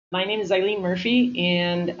My name is Eileen Murphy,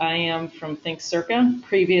 and I am from ThinkCERCA.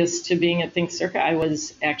 Previous to being at ThinkCERCA, I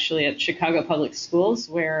was actually at Chicago Public Schools,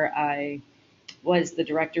 where I was the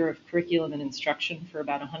director of curriculum and instruction for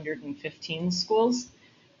about 115 schools.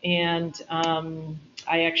 And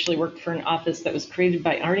I actually worked for an office that was created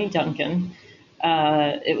by Arnie Duncan.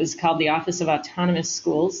 It was called the Office of Autonomous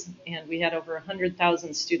Schools, and we had over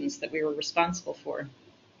 100,000 students that we were responsible for.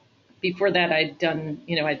 Before that, I'd done,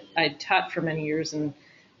 I'd taught for many years and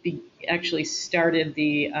actually started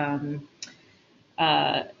the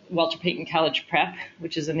Walter Payton College Prep,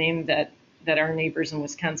 which is a name that our neighbors in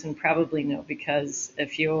Wisconsin probably know, because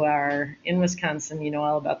if you are in Wisconsin, you know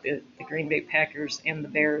all about the Green Bay Packers and the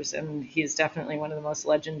Bears, and he's definitely one of the most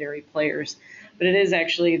legendary players. But it is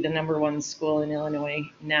actually the #1 school in Illinois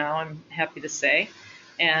now, I'm happy to say.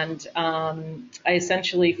 And I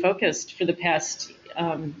essentially focused for the past,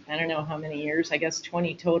 I don't know how many years, I guess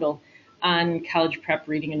 20 total, on college prep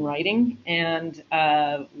reading and writing. And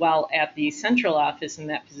while at the central office in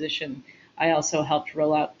that position, I also helped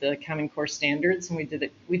roll out the Common Core standards, and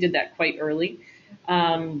we did that quite early.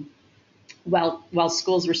 While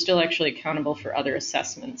schools were still actually accountable for other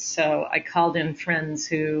assessments. So I called in friends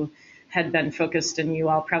who had been focused, and you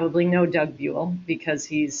all probably know Doug Buell because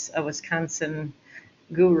he's a Wisconsin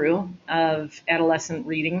guru of adolescent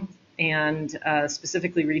reading and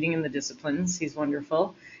specifically reading in the disciplines. He's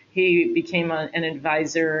wonderful. He became an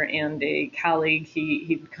advisor and a colleague.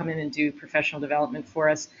 He'd come in and do professional development for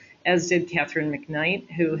us, as did Catherine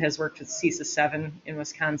McKnight, who has worked with CESA 7 in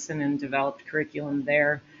Wisconsin and developed curriculum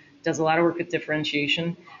there, does a lot of work with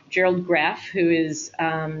differentiation. Gerald Graff, who is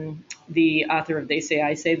the author of They Say,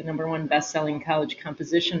 I Say, the #1 best-selling college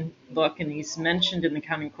composition book, and he's mentioned in the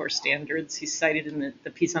Common Core standards. He's cited in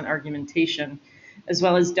the piece on argumentation, as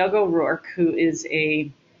well as Doug O'Rourke, who is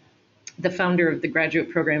the founder of the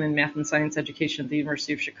graduate program in math and science education at the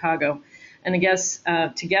University of Chicago. And I guess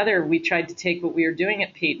together we tried to take what we were doing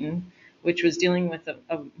at Payton, which was dealing with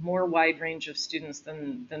a more wide range of students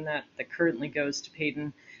than that currently goes to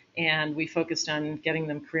Payton. And we focused on getting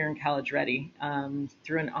them career and college ready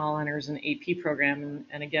through an all honors and AP program.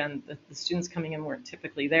 And again, the students coming in weren't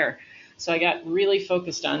typically there. So I got really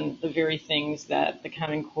focused on the very things that the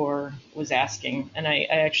Common Core was asking. And I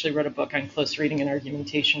actually wrote a book on close reading and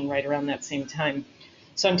argumentation right around that same time.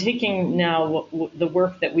 So I'm taking now the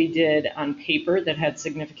work that we did on paper that had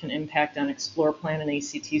significant impact on Explore Plan and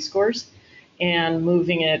ACT scores and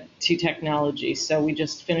moving it to technology. So we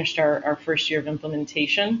just finished our first year of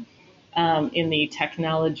implementation in the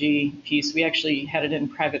technology piece. We actually had it in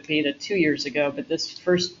private beta 2 years ago, but this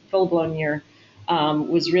first full-blown year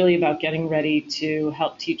was really about getting ready to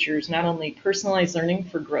help teachers not only personalize learning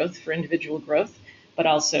for growth, for individual growth, but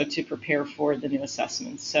also to prepare for the new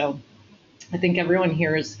assessments. So I think everyone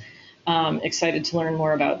here is excited to learn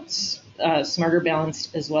more about Smarter,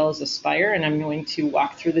 Balanced, as well as Aspire, and I'm going to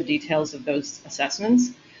walk through the details of those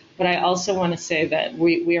assessments. But I also want to say that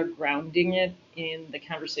we are grounding it in the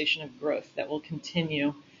conversation of growth that will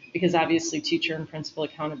continue, because obviously teacher and principal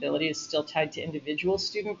accountability is still tied to individual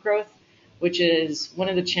student growth, which is one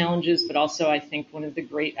of the challenges, but also I think one of the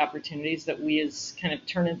great opportunities that we as kind of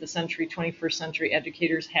turn of the century, 21st century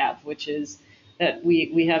educators have, which is that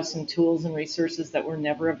we have some tools and resources that were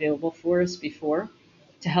never available for us before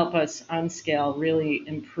to help us on scale really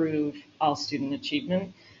improve all student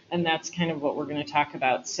achievement. And that's kind of what we're going to talk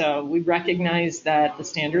about. So we recognize that the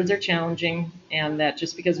standards are challenging, and that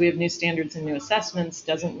just because we have new standards and new assessments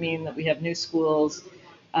doesn't mean that we have new schools,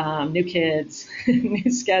 new kids,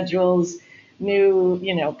 new schedules, new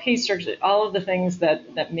pay structure. All of the things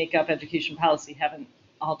that make up education policy haven't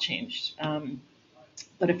all changed.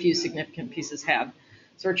 But a few significant pieces have.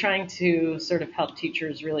 So we're trying to sort of help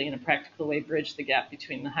teachers really in a practical way bridge the gap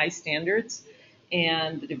between the high standards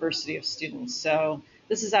and the diversity of students. So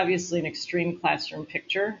this is obviously an extreme classroom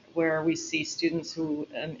picture where we see students who,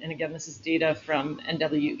 and again, this is data from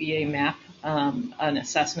NWEA MAP, an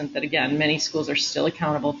assessment that, again, many schools are still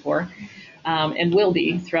accountable for and will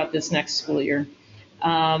be throughout this next school year.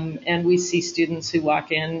 And we see students who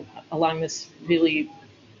walk in along this really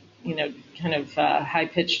kind of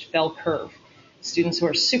high-pitched bell curve. Students who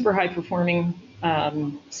are super high-performing,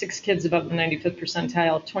 6 kids above the 95th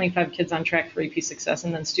percentile, 25 kids on track for AP success,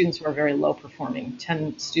 and then students who are very low-performing,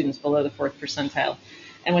 10 students below the 4th percentile.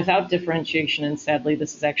 And without differentiation, and sadly,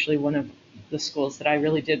 this is actually one of the schools that I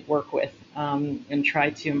really did work with and try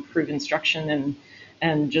to improve instruction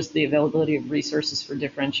and just the availability of resources for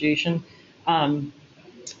differentiation.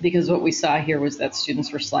 Because what we saw here was that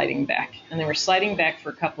students were sliding back, and they were sliding back for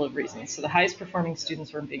a couple of reasons. So the highest performing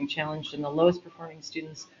students were being challenged, and the lowest performing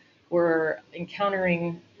students were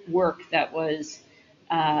encountering work that was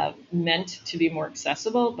meant to be more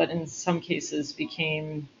accessible, but in some cases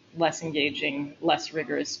became less engaging, less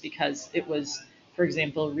rigorous because it was, for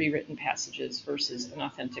example, rewritten passages versus an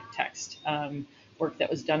authentic text, work that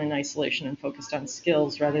was done in isolation and focused on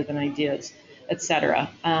skills rather than ideas, etc.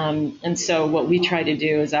 And so what we try to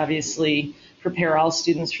do is obviously prepare all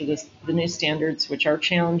students for the new standards, which are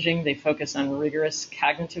challenging. They focus on rigorous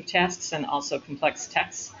cognitive tasks and also complex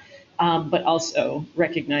texts. But also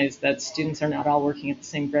recognize that students are not all working at the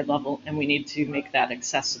same grade level, and we need to make that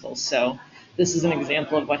accessible. So this is an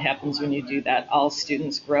example of what happens when you do that. All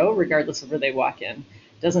students grow regardless of where they walk in.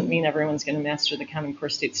 Doesn't mean everyone's going to master the Common Core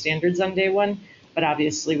state standards on day one, but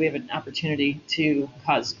obviously we have an opportunity to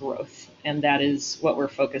cause growth, and that is what we're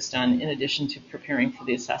focused on in addition to preparing for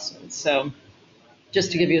the assessments. So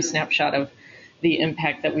just to give you a snapshot of the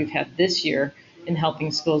impact that we've had this year in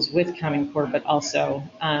helping schools with Common Core, but also,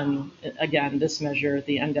 again, this measure,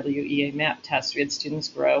 the NWEA MAP test, we had students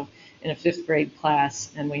grow in a 5th grade class,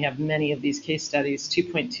 and we have many of these case studies,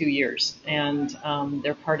 2.2 years, and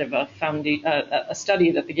they're part of a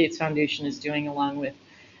study that the Gates Foundation is doing along with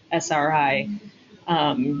SRI,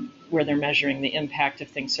 where they're measuring the impact of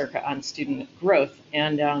ThinkCERCA on student growth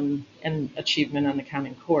and achievement on the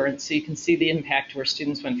Common Core. And so you can see the impact where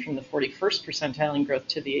students went from the 41st percentile in growth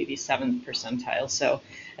to the 87th percentile. So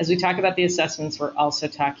as we talk about the assessments, we're also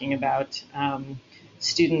talking about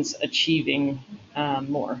students achieving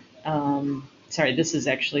more. Sorry, this is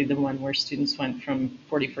actually the one where students went from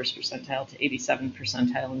 41st percentile to 87th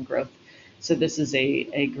percentile in growth. So this is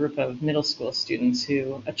a group of middle school students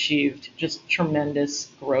who achieved just tremendous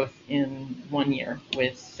growth in 1 year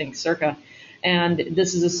with ThinkCERCA. And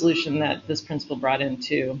this is a solution that this principal brought in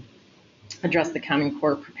to address the Common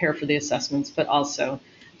Core, prepare for the assessments, but also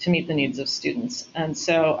to meet the needs of students. And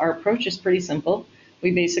so our approach is pretty simple.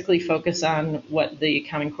 We basically focus on what the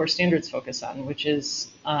Common Core standards focus on, which is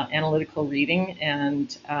analytical reading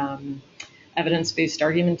and evidence-based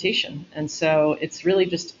argumentation. And so it's really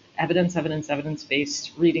just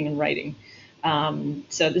evidence-based reading and writing.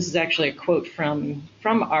 So this is actually a quote from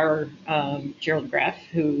our Gerald Graff,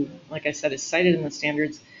 who, like I said, is cited in the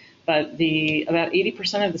standards, but about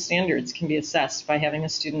 80% of the standards can be assessed by having a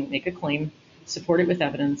student make a claim, support it with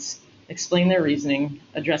evidence, explain their reasoning,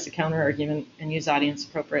 address a counter-argument, and use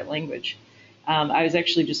audience-appropriate language. I was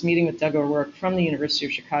actually just meeting with Doug O'Rourke from the University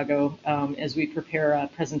of Chicago as we prepare a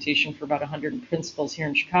presentation for about 100 principals here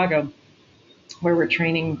in Chicago, where we're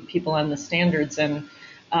training people on the standards, and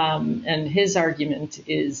his argument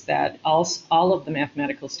is that all of the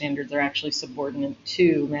mathematical standards are actually subordinate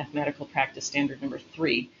to mathematical practice standard number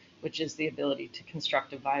 3, which is the ability to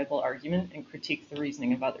construct a viable argument and critique the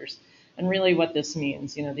reasoning of others. And really what this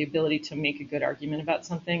means, the ability to make a good argument about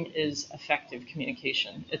something is effective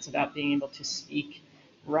communication. It's about being able to speak,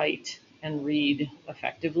 write, and read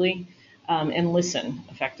effectively. And listen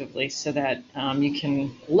effectively so that you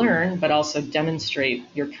can learn, but also demonstrate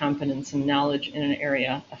your competence and knowledge in an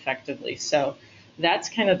area effectively. So that's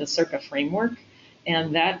kind of the CERCA framework,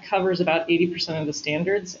 and that covers about 80% of the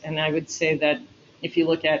standards. And I would say that if you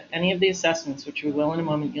look at any of the assessments, which we will in a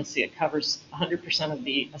moment, you'll see it covers 100% of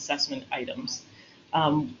the assessment items.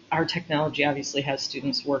 Our technology obviously has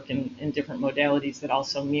students work in different modalities that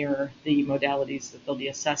also mirror the modalities that they'll be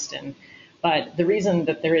assessed in. But the reason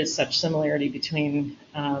that there is such similarity between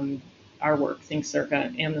our work,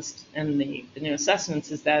 ThinkCERCA, and the new assessments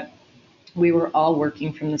is that we were all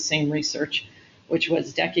working from the same research, which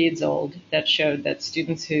was decades old, that showed that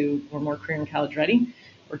students who were more career and college ready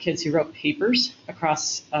were kids who wrote papers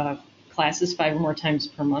across classes 5 or more times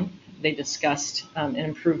per month. They discussed and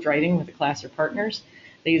improved writing with the class or partners.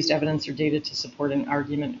 They used evidence or data to support an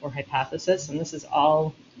argument or hypothesis, and this is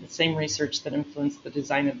all the same research that influenced the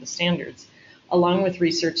design of the standards, along with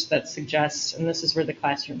research that suggests, and this is where the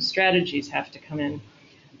classroom strategies have to come in,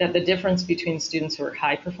 that the difference between students who are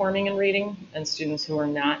high performing in reading and students who are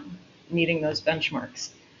not meeting those benchmarks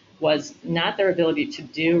was not their ability to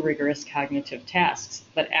do rigorous cognitive tasks,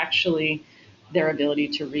 but actually their ability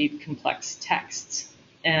to read complex texts.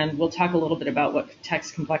 And we'll talk a little bit about what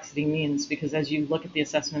text complexity means, because as you look at the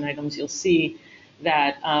assessment items, you'll see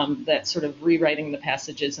that that sort of rewriting the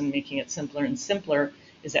passages and making it simpler and simpler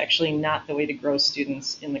is actually not the way to grow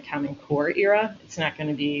students in the Common Core era. It's not going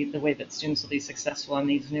to be the way that students will be successful on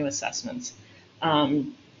these new assessments.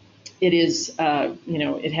 It is,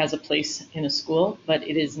 it has a place in a school, but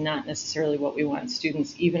it is not necessarily what we want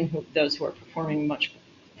students, even those who are performing much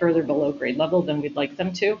further below grade level than we'd like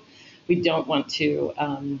them to. We don't want to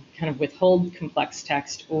kind of withhold complex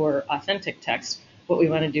text or authentic text. what we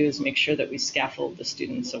want to do is make sure that we scaffold the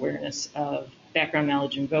students' awareness of background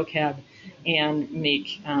knowledge and vocab and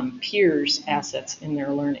make peers assets in their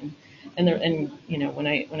learning. And you know, when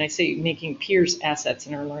I say making peers assets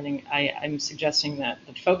in our learning, I'm suggesting that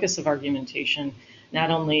the focus of argumentation not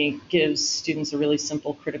only gives students a really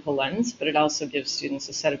simple critical lens, but it also gives students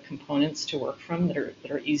a set of components to work from that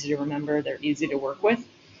are easy to remember, they're easy to work with.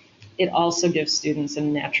 It also gives students a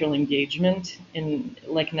natural engagement in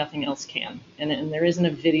like nothing else can. And there isn't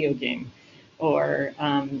a video game or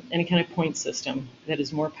any kind of point system that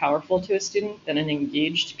is more powerful to a student than an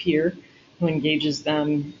engaged peer who engages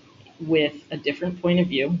them with a different point of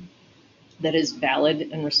view that is valid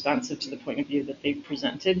and responsive to the point of view that they've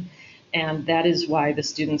presented. And that is why the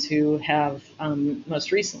students who have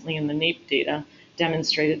most recently in the NAEP data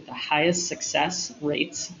demonstrated the highest success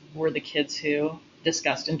rates were the kids who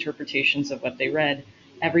discussed interpretations of what they read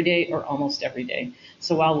every day or almost every day.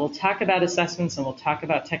 So while we'll talk about assessments and we'll talk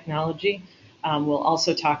about technology, we'll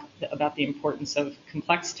also talk about the importance of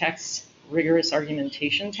complex texts, rigorous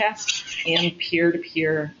argumentation tasks, and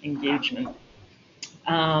peer-to-peer engagement.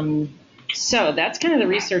 So that's kind of the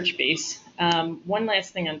research base. One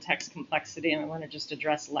last thing on text complexity, and I want to just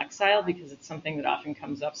address Lexile because it's something that often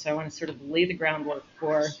comes up. So I want to sort of lay the groundwork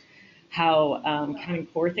for how Common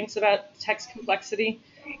Core thinks about text complexity,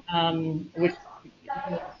 which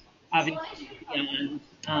obviously beyond.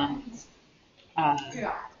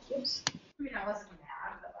 Oops.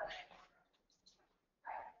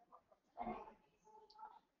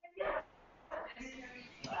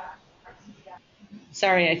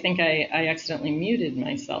 Sorry, I think I accidentally muted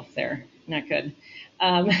myself there. Not good.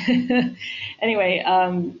 Anyway,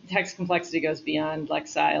 text complexity goes beyond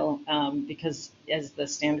Lexile because, as the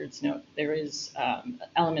standards note, there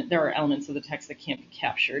are elements of the text that can't be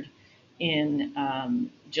captured in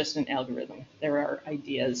just an algorithm. There are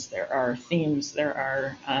ideas, there are themes, there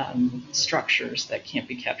are structures that can't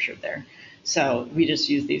be captured there. So we just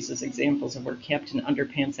use these as examples of where Captain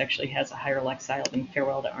Underpants actually has a higher Lexile than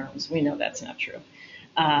Farewell to Arms. We know that's not true.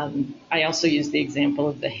 I also use the example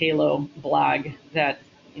of the Halo blog that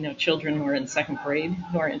children who are in second grade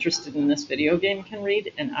who are interested in this video game can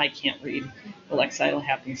read, and I can't read. The Lexile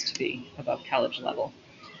happens to be above college level.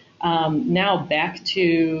 Now back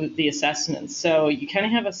to the assessments. So you kind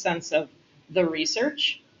of have a sense of the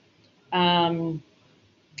research.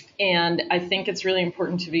 And I think it's really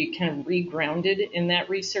important to be kind of re-grounded in that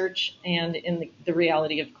research and in the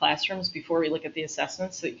reality of classrooms before we look at the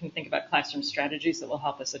assessments, so you can think about classroom strategies that will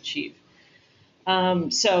help us achieve.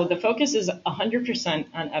 So the focus is 100%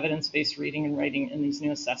 on evidence-based reading and writing in these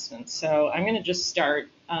new assessments. So I'm going to just start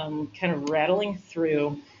kind of rattling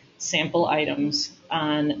through sample items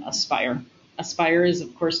on Aspire. Aspire is,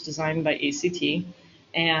 of course, designed by ACT.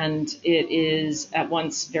 And it is at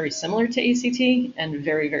once very similar to ACT and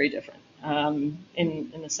very, very different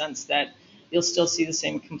in the sense that you'll still see the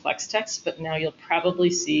same complex text, but now you'll probably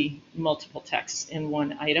see multiple texts in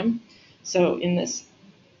one item. So in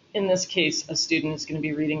this case, a student is going to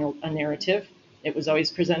be reading a narrative. It was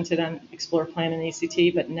always presented on Explore Plan and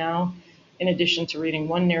ACT, but now, in addition to reading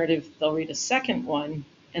one narrative, they'll read a second one,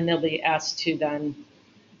 and they'll be asked to then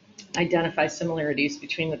identify similarities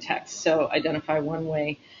between the texts. So identify one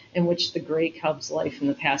way in which the gray cub's life in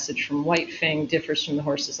the passage from White Fang differs from the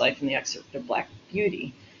horse's life in the excerpt of Black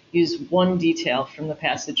Beauty. Use one detail from the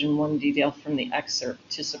passage and one detail from the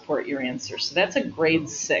excerpt to support your answer. So that's a grade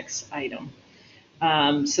 6 item.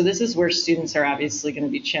 So this is where students are obviously going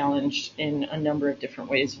to be challenged in a number of different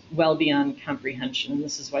ways, well beyond comprehension. And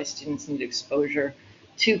this is why students need exposure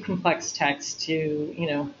to complex text,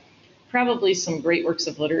 to, probably some great works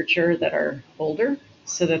of literature that are older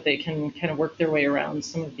so that they can kind of work their way around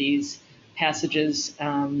some of these passages.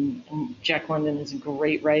 Jack London is a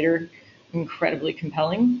great writer, incredibly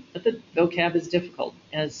compelling, but the vocab is difficult,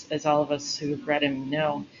 as all of us who have read him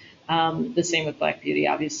know. The same with Black Beauty.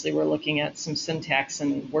 Obviously, we're looking at some syntax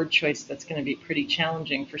and word choice that's going to be pretty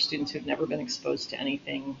challenging for students who've never been exposed to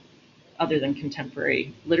anything other than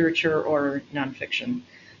contemporary literature or nonfiction.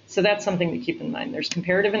 So that's something to keep in mind. There's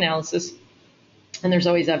comparative analysis, and there's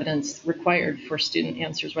always evidence required for student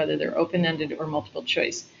answers, whether they're open-ended or multiple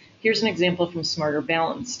choice. Here's an example from Smarter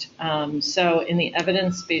Balanced. So in the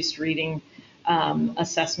evidence-based reading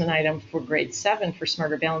assessment item for grade 7 for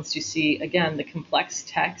Smarter Balanced, you see, again, the complex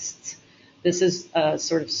texts. This is a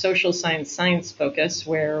sort of social science focus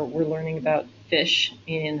where we're learning about fish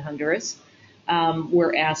in Honduras.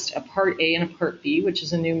 We're asked a part A and a part B, which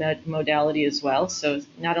is a new modality as well. So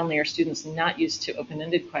not only are students not used to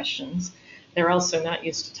open-ended questions, they're also not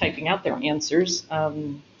used to typing out their answers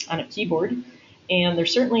on a keyboard. And they're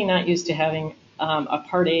certainly not used to having a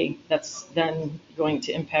part A that's then going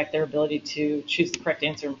to impact their ability to choose the correct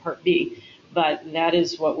answer in part B. But that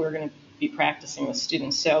is what we're going to be practicing with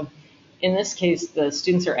students. So in this case, the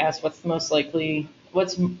students are asked what is most likely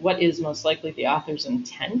the author's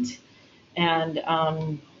intent,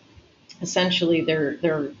 and essentially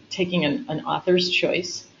they're taking an author's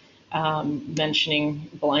choice, mentioning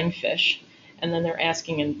blind fish, and then they're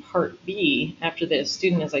asking in part B, after the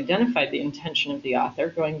student has identified the intention of the author,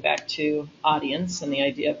 going back to audience and the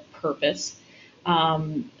idea of purpose,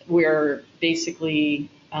 we're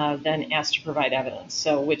basically then asked to provide evidence.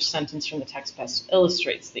 So which sentence from the text best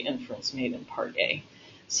illustrates the inference made in part A?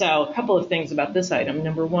 So a couple of things about this item.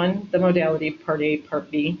 Number one, the modality, part A,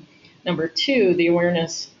 part B. Number two, the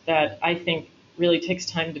awareness that I think really takes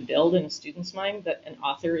time to build in a student's mind, that an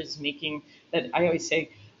author is making, that I always say,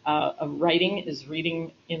 writing is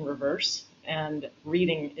reading in reverse, and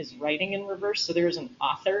reading is writing in reverse. So there's an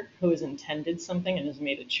author who has intended something and has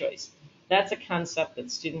made a choice. That's a concept that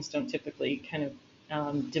students don't typically kind of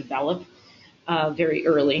develop very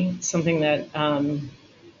early, something that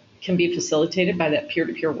can be facilitated by that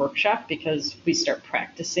peer-to-peer workshop, because we start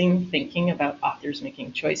practicing thinking about authors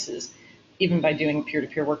making choices, even by doing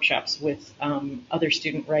peer-to-peer workshops with other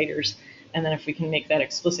student writers. And then if we can make that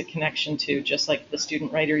explicit connection to, just like the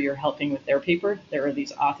student writer you're helping with their paper, there are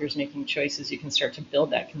these authors making choices, you can start to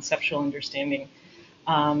build that conceptual understanding.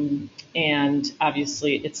 And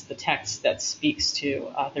obviously it's the text that speaks to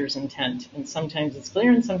author's intent, and sometimes it's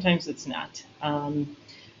clear and sometimes it's not.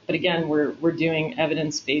 But again, we're doing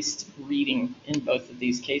evidence-based reading in both of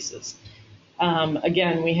these cases.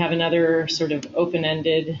 Again, we have another sort of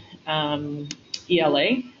open-ended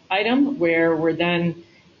ELA item where we're then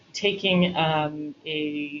taking an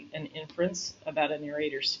inference about a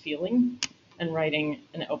narrator's feeling and writing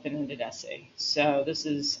an open-ended essay. So this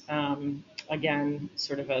is, again,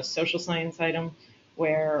 sort of a social science item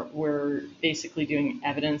where we're basically doing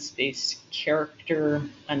evidence-based character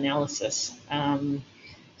analysis.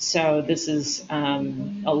 So this is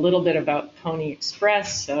a little bit about Pony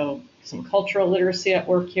Express, so some cultural literacy at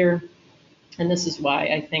work here. And this is why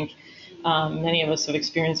I think many of us have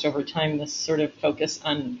experienced over time this sort of focus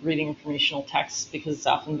on reading informational texts, because it's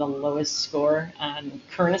often the lowest score on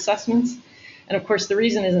current assessments. And of course, the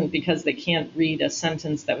reason isn't because they can't read a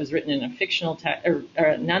sentence that was written in a fictional or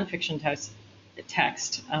a nonfiction text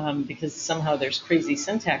because somehow there's crazy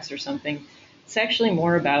syntax or something. It's actually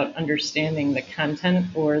more about understanding the content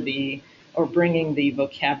or bringing the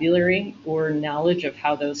vocabulary or knowledge of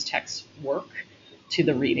how those texts work to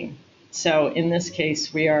the reading. So in this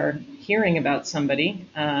case, we are hearing about somebody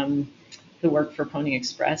who worked for Pony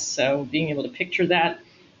Express. So being able to picture that,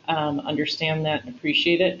 understand that,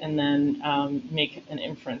 appreciate it, and then make an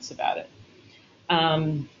inference about it.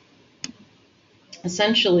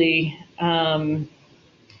 Essentially,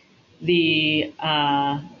 the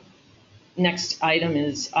next item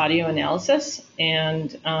is audio analysis,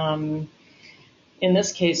 and in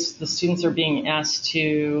this case, the students are being asked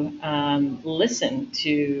to listen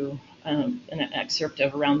to an excerpt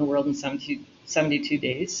of Around the World in 72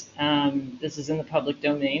 Days. This is in the public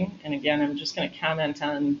domain, and again, I'm just going to comment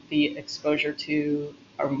on the exposure to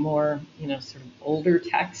our more, sort of older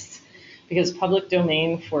texts, because public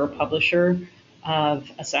domain for a publisher of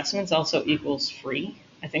assessments also equals free.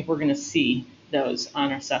 I think we're going to see those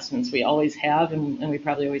on our assessments. We always have, and we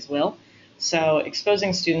probably always will. So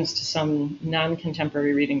exposing students to some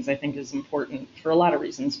non-contemporary readings, I think, is important for a lot of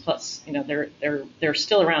reasons. Plus, they're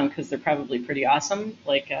still around because they're probably pretty awesome,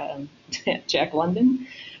 like Jack London,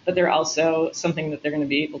 but they're also something that they're going to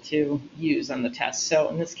be able to use on the test. So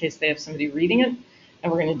in this case, they have somebody reading it,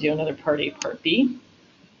 and we're going to do another part A, part B.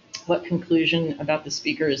 What conclusion about the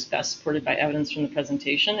speaker is best supported by evidence from the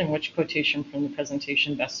presentation, and which quotation from the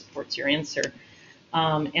presentation best supports your answer?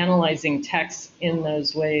 Analyzing text in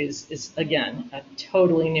those ways is, again, a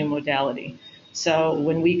totally new modality. So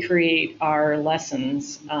when we create our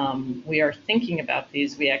lessons, we are thinking about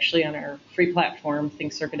these. We actually, on our free platform,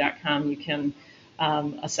 ThinkCERCA.com, you can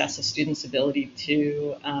assess a student's ability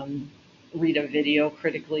to read a video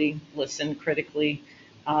critically, listen critically,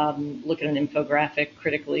 look at an infographic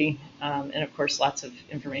critically, and of course lots of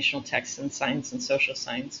informational texts in science and social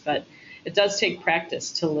science. But it does take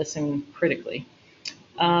practice to listen critically.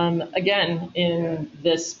 Again, in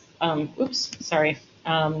this, in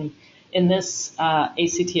this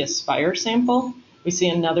ACT Aspire sample, we see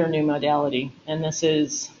another new modality, and this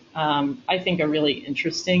is, I think, a really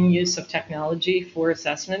interesting use of technology for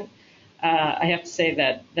assessment. I have to say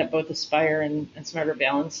that both Aspire and Smarter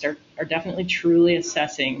Balanced are definitely truly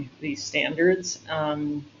assessing these standards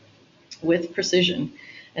with precision.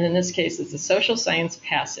 And in this case, it's a social science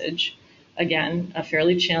passage again, a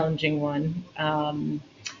fairly challenging one.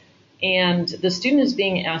 And the student is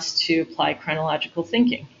being asked to apply chronological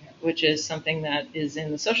thinking, which is something that is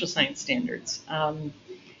in the social science standards.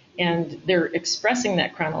 And they're expressing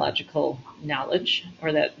that chronological knowledge,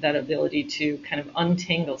 or that ability to kind of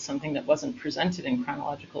untangle something that wasn't presented in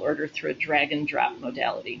chronological order through a drag and drop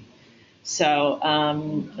modality. So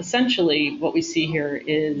essentially what we see here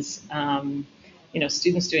is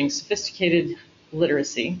students doing sophisticated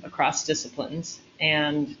literacy across disciplines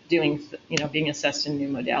and doing, being assessed in new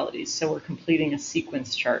modalities. So we're completing a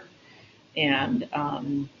sequence chart and,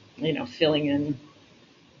 filling in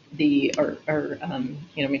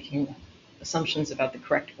making assumptions about the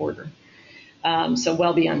correct order. So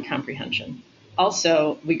well beyond comprehension.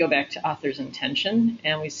 Also, we go back to author's intention,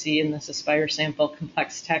 and we see in this Aspire sample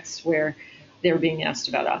complex text where they're being asked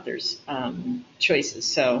about author's choices.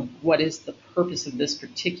 So what is the purpose of this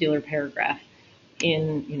particular paragraph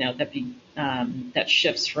that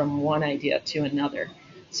shifts from one idea to another?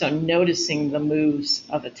 So noticing the moves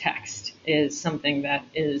of a text is something that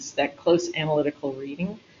is that close analytical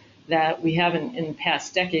reading that we haven't in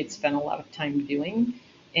past decades spent a lot of time doing.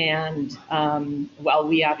 And while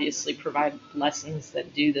we obviously provide lessons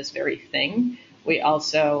that do this very thing, we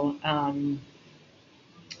also, I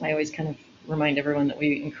always kind of remind everyone that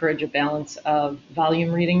we encourage a balance of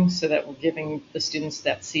volume reading so that we're giving the students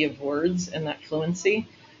that sea of words and that fluency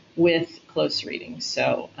with close reading.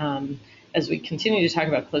 So as we continue to talk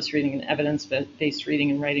about close reading and evidence-based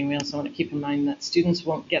reading and writing, we also want to keep in mind that students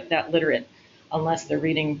won't get that literate unless they're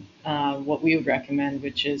reading what we would recommend,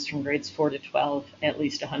 which is from grades 4 to 12, at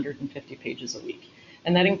least 150 pages a week.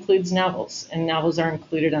 And that includes novels, and novels are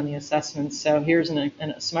included on the assessments. So here's a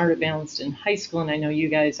Smarter Balanced in high school, and I know you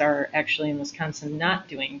guys are actually in Wisconsin not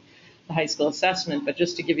doing the high school assessment, but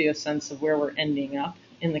just to give you a sense of where we're ending up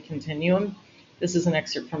in the continuum, this is an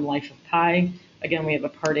excerpt from Life of Pi. Again, we have a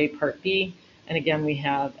Part A, Part B, and again, we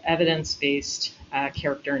have evidence-based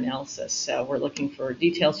character analysis. So we're looking for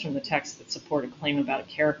details from the text that support a claim about a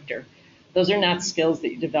character. Those are not skills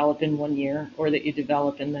that you develop in 1 year or that you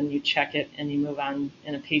develop and then you check it and you move on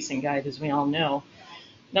in a pacing guide, as we all know.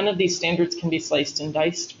 None of these standards can be sliced and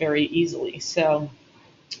diced very easily. So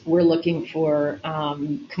we're looking for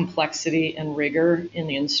complexity and rigor in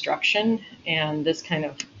the instruction, and this kind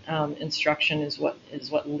of instruction is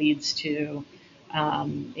what leads to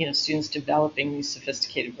students developing these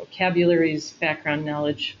sophisticated vocabularies, background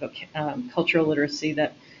knowledge, cultural literacy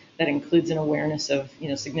that includes an awareness of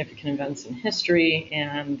significant events in history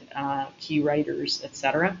and key writers,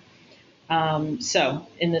 etc. So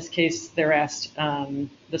in this case, they're asked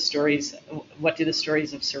the stories. What do the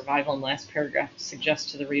stories of survival in the last paragraph suggest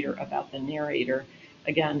to the reader about the narrator?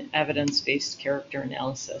 Again, evidence-based character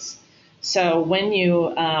analysis. So when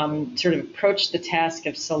you sort of approach the task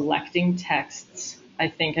of selecting texts, I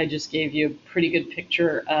think I just gave you a pretty good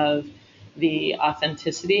picture of the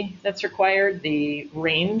authenticity that's required, the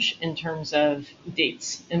range in terms of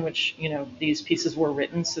dates in which these pieces were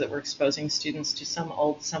written, so that we're exposing students to some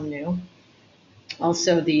old, some new.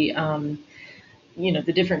 Also the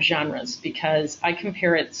the different genres, because I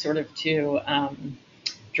compare it sort of to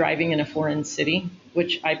driving in a foreign city,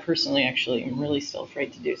 which I personally actually am really still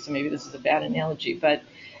afraid to do. So maybe this is a bad analogy, but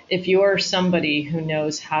if you're somebody who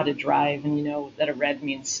knows how to drive and you know that a red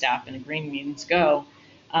means stop and a green means go,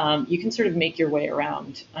 you can sort of make your way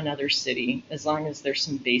around another city as long as there's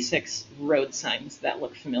some basics, road signs that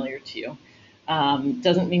look familiar to you.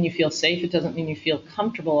 Doesn't mean you feel safe. It doesn't mean you feel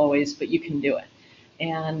comfortable always, but you can do it.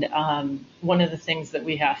 And one of the things that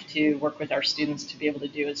we have to work with our students to be able to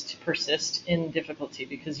do is to persist in difficulty,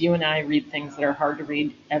 because you and I read things that are hard to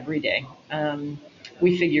read every day.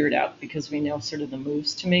 We figure it out because we know sort of the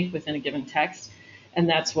moves to make within a given text. And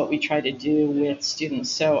that's what we try to do with students.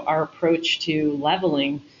 So our approach to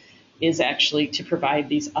leveling is actually to provide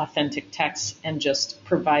these authentic texts and just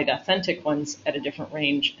provide authentic ones at a different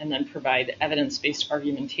range, and then provide evidence-based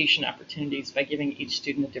argumentation opportunities by giving each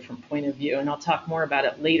student a different point of view. And I'll talk more about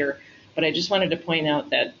it later, but I just wanted to point out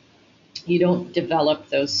that you don't develop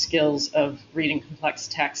those skills of reading complex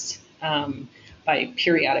texts by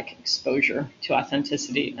periodic exposure to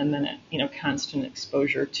authenticity and then constant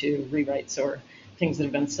exposure to rewrites or things that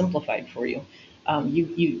have been simplified for you.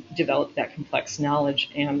 You develop that complex knowledge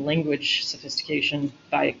and language sophistication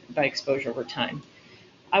by exposure over time.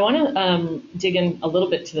 I want to dig in a little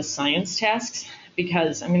bit to the science tasks,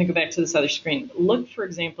 because I'm going to go back to this other screen. Look, for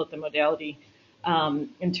example, at the modality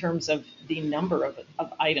in terms of the number of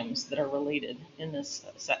items that are related in this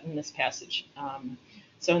passage.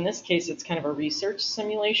 So in this case, it's kind of a research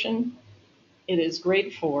simulation. It is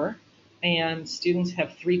grade 4, and students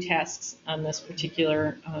have 3 tasks on this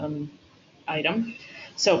particular item.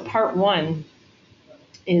 So part one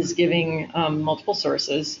is giving multiple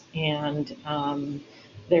sources, and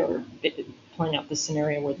they're playing out the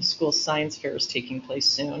scenario where the school science fair is taking place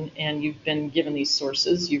soon, and you've been given these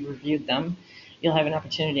sources, you've reviewed them, you'll have an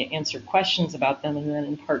opportunity to answer questions about them, and then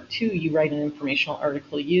in part two, you write an informational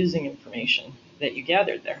article using information that you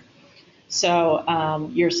gathered there. So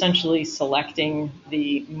you're essentially selecting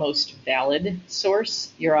the most valid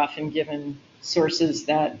source. You're often given sources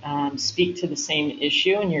that speak to the same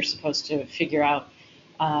issue, and you're supposed to figure out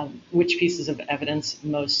which pieces of evidence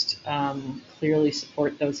most clearly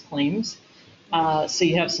support those claims. So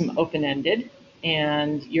you have some open-ended,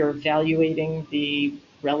 and you're evaluating the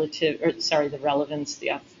the relevance,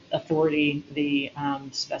 the authority, the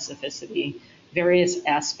specificity, various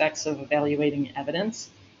aspects of evaluating evidence.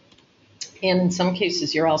 And in some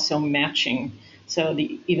cases, you're also matching. So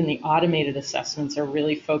even the automated assessments are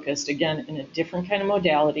really focused, again, in a different kind of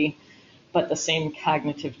modality, but the same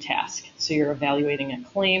cognitive task. So you're evaluating a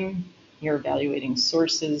claim, you're evaluating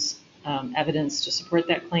sources, evidence to support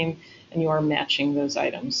that claim, and you are matching those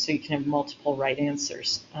items. So you can have multiple right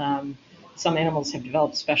answers. Some animals have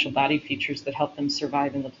developed special body features that help them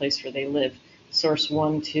survive in the place where they live. Source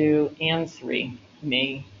 1, 2, and 3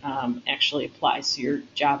 may actually apply. So your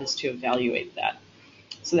job is to evaluate that.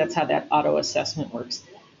 So that's how that auto assessment works.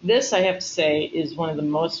 This, I have to say, is one of the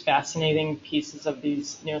most fascinating pieces of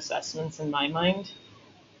these new assessments in my mind,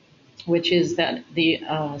 which is that the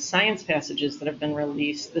science passages that have been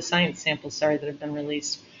released, the science samples, that have been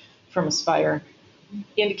released from Aspire,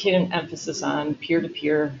 indicate an emphasis on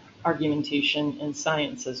peer-to-peer argumentation in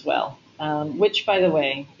science as well. Which, by the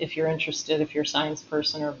way, if you're interested, if you're a science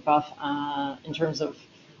person or buff in terms of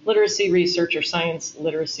literacy research or science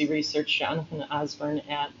literacy research, Jonathan Osborne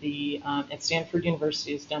at Stanford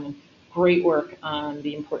University has done great work on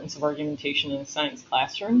the importance of argumentation in a science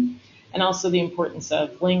classroom, and also the importance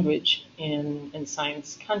of language in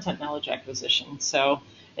science content knowledge acquisition. So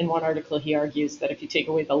in one article, he argues that if you take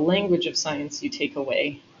away the language of science, you take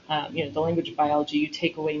away, the language of biology, you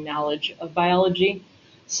take away knowledge of biology.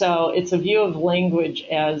 So it's a view of language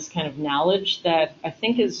as kind of knowledge that I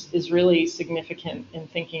think is really significant in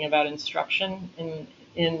thinking about instruction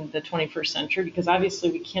in the 21st century, because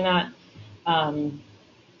obviously we cannot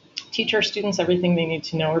teach our students everything they need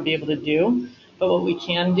to know or be able to do. But what we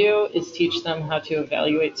can do is teach them how to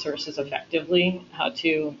evaluate sources effectively, how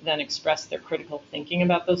to then express their critical thinking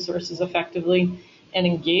about those sources effectively, and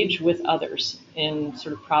engage with others in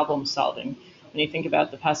sort of problem solving. When you think about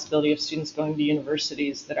the possibility of students going to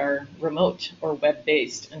universities that are remote or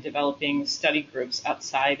web-based and developing study groups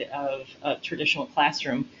outside of a traditional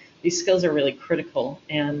classroom, these skills are really critical,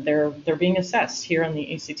 and they're being assessed here on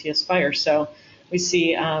the ACT Aspire. So we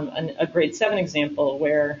see a grade 7 example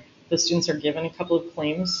where the students are given a couple of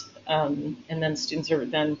claims, and then students are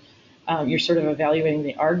you're sort of evaluating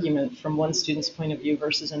the argument from one student's point of view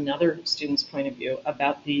versus another student's point of view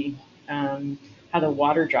about the how the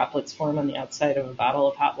water droplets form on the outside of a bottle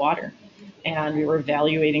of hot water. And we were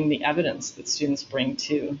evaluating the evidence that students bring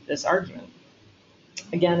to this argument.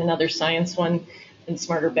 Again, another science one, in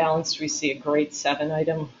Smarter Balanced, we see a grade 7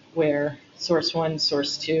 item where source 1,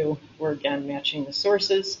 source 2, we're again matching the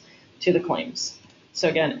sources to the claims. So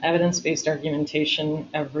again, evidence-based argumentation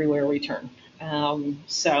everywhere we turn.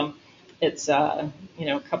 So it's a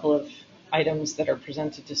couple of items that are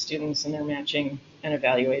presented to students, and they're matching and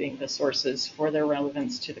evaluating the sources for their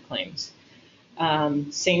relevance to the claims.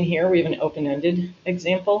 Same here, we have an open-ended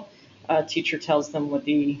example. A teacher tells them what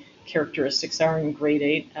the characteristics are in grade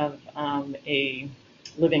 8 of a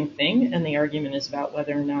living thing, and the argument is about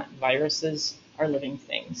whether or not viruses are living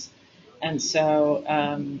things. And so,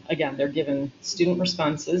 again, they're given student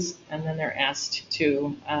responses, and then they're asked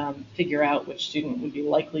to figure out which student would be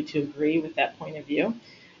likely to agree with that point of view,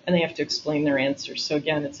 and they have to explain their answers. So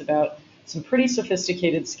again, it's about some pretty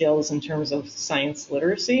sophisticated skills in terms of science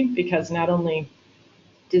literacy, because not only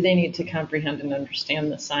do they need to comprehend and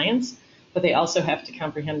understand the science, but they also have to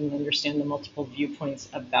comprehend and understand the multiple viewpoints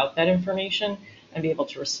about that information and be able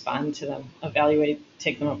to respond to them, evaluate,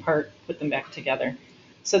 take them apart, put them back together.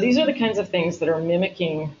 So these are the kinds of things that are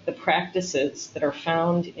mimicking the practices that are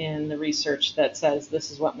found in the research that says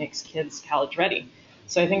this is what makes kids college ready.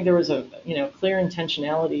 So I think there was a clear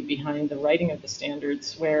intentionality behind the writing of the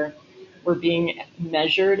standards, where we're being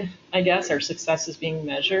measured, I guess, our success is being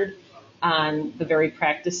measured on the very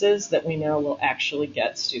practices that we know will actually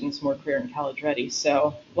get students more career and college ready.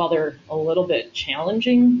 So while they're a little bit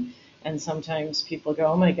challenging, and sometimes people go,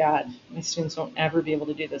 oh my God, my students won't ever be able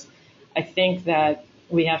to do this, I think that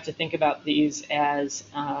we have to think about these as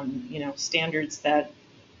standards that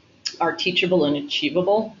are teachable and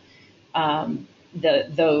achievable,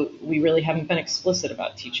 Though we really haven't been explicit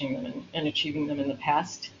about teaching them and achieving them in the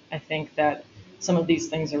past, I think that some of these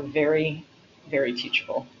things are very, very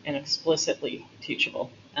teachable and explicitly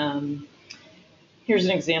teachable. Here's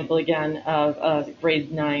an example again of a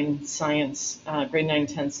grade 9 science, grade 9,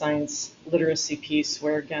 10 science literacy piece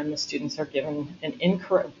where again the students are given an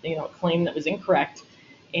incorrect, claim that was incorrect,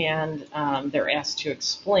 and they're asked to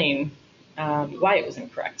explain why it was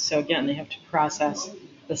incorrect. So again, they have to process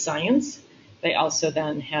the science. They also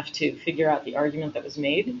then have to figure out the argument that was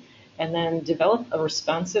made and then develop a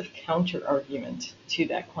responsive counter argument to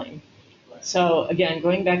that claim. So again,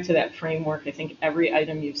 going back to that framework, I think every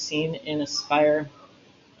item you've seen in Aspire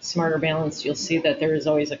Smarter Balanced, you'll see that there is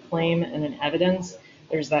always a claim and an evidence.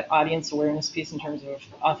 There's that audience awareness piece in terms of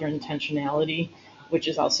author intentionality, which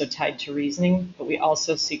is also tied to reasoning. But we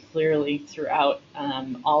also see clearly throughout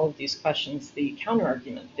all of these questions the counter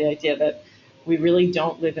argument, the idea that we really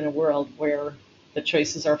don't live in a world where the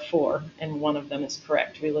choices are 4 and one of them is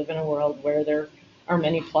correct. We live in a world where there are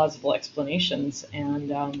many plausible explanations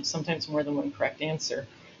and sometimes more than one correct answer.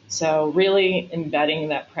 So really embedding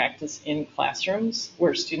that practice in classrooms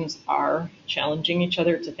where students are challenging each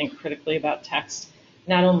other to think critically about text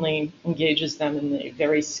not only engages them in the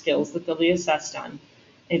very skills that they'll be assessed on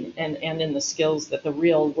and in the skills that the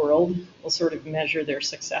real world will sort of measure their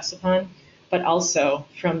success upon, but also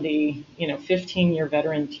from the 15-year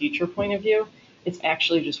veteran teacher point of view, it's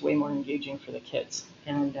actually just way more engaging for the kids.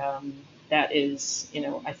 And that is,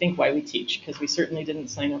 I think why we teach, because we certainly didn't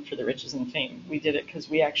sign up for the riches and fame. We did it because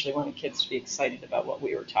we actually wanted kids to be excited about what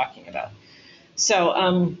we were talking about.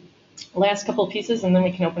 So last couple of pieces, and then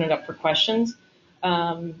we can open it up for questions.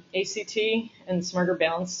 ACT and Smarter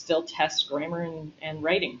Balance still test grammar and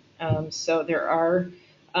writing. So there are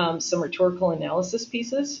some rhetorical analysis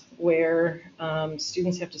pieces where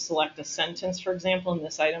students have to select a sentence, for example, in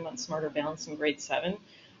this item on Smarter Balance in grade 7,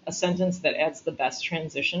 a sentence that adds the best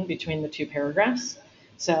transition between the 2 paragraphs.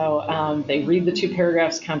 So they read the 2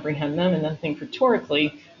 paragraphs, comprehend them, and then think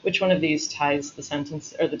rhetorically which one of these ties the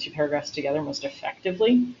sentence or the 2 paragraphs together most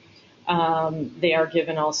effectively. They are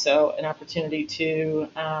given also an opportunity to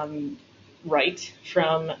write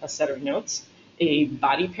from a set of notes a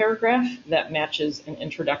body paragraph that matches an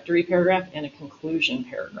introductory paragraph and a conclusion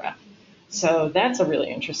paragraph. So that's a really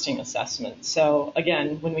interesting assessment. So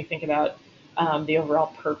again, when we think about the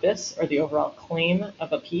overall purpose or the overall claim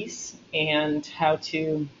of a piece and how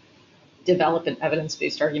to develop an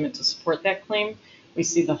evidence-based argument to support that claim, we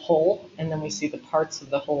see the whole and then we see the parts of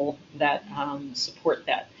the whole that support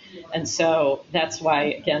that. And so that's why,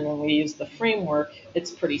 again, when we use the framework,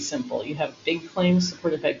 it's pretty simple. You have big claims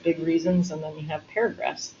supported by big reasons, and then you have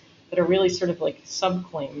paragraphs that are really sort of like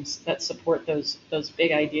subclaims that support those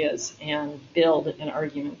big ideas and build an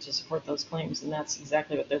argument to support those claims. And that's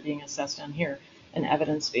exactly what they're being assessed on here, an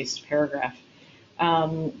evidence-based paragraph.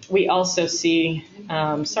 We also see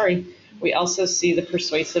the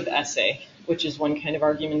persuasive essay, which is one kind of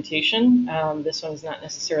argumentation. This one is not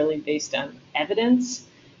necessarily based on evidence.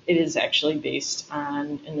 It is actually based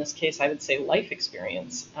on, in this case, I would say life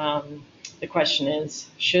experience. The question is,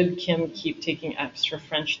 should Kim keep taking extra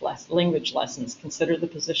French language lessons? Consider the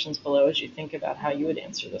positions below as you think about how you would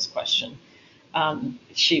answer this question.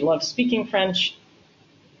 She loves speaking French,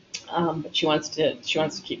 but she wants to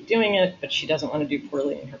keep doing it, but she doesn't want to do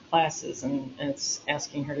poorly in her classes, and it's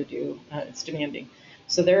asking her to do, it's demanding.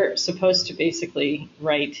 So they're supposed to basically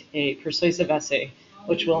write a persuasive essay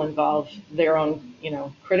which will involve their own,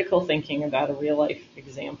 critical thinking about a real life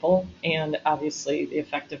example, and obviously the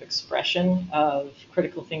effective expression of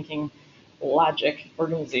critical thinking, logic,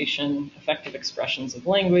 organization, effective expressions of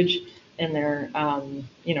language, and their,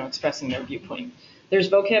 expressing their viewpoint. There's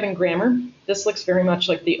vocab and grammar. This looks very much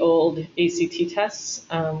like the old ACT tests,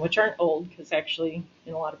 which aren't old because actually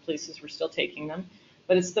in a lot of places we're still taking them,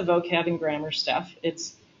 but it's the vocab and grammar stuff.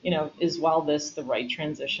 It's is while this the right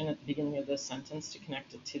transition at the beginning of this sentence to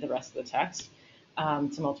connect it to the rest of the text,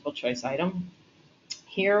 to multiple choice item.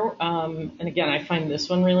 Here, and again, I find this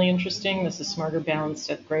one really interesting. This is Smarter Balanced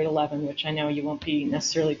at grade 11, which I know you won't be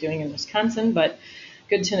necessarily doing in Wisconsin, but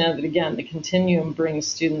good to know that, again, the continuum brings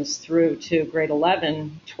students through to grade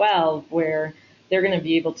 11, 12, where they're going to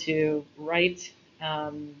be able to write,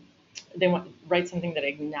 write something that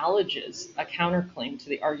acknowledges a counterclaim to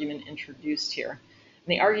the argument introduced here.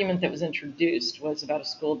 And the argument that was introduced was about a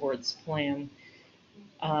school board's plan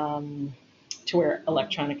to wear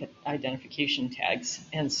electronic identification tags.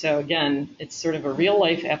 And so again, it's sort of a real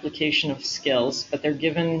life application of skills, but they're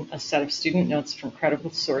given a set of student notes from credible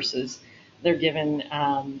sources. They're given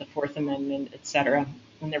the Fourth Amendment, et cetera,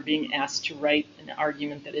 and they're being asked to write an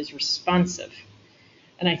argument that is responsive.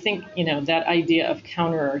 And I think, that idea of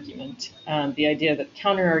counter-argument, the idea that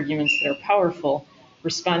counter-arguments that are powerful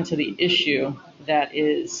respond to the issue that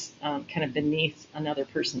is kind of beneath another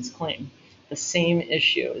person's claim. The same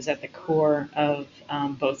issue is at the core of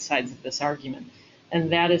both sides of this argument.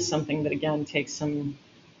 And that is something that, again, takes some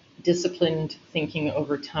disciplined thinking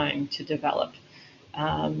over time to develop.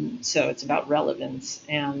 So it's about relevance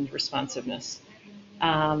and responsiveness.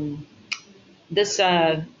 This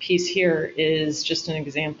piece here is just an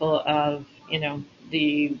example of,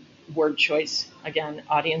 the word choice. Again,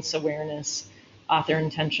 audience awareness, author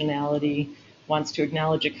intentionality, wants to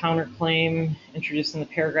acknowledge a counterclaim, introduced in the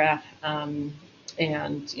paragraph, and,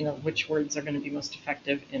 which words are going to be most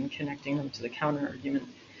effective in connecting them to the counter-argument.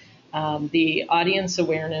 The audience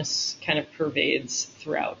awareness kind of pervades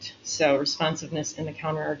throughout. So responsiveness in the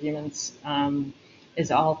counter-arguments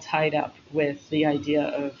is all tied up with the idea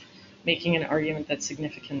of making an argument that's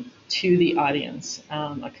significant to the audience,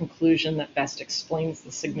 a conclusion that best explains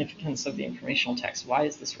the significance of the informational text. Why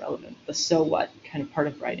is this relevant? The so what kind of part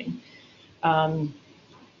of writing. And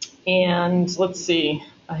let's see,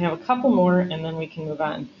 I have a couple more and then we can move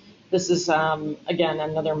on. This is, again,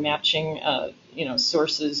 another matching,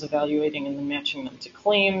 sources, evaluating and then matching them to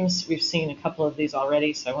claims. We've seen a couple of these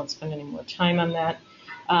already, so I won't spend any more time on that.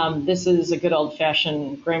 This is a good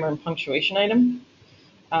old-fashioned grammar and punctuation item,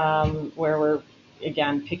 where we're,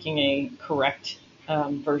 again, picking a correct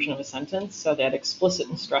version of a sentence. So that explicit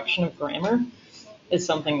instruction of grammar is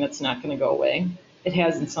something that's not going to go away. It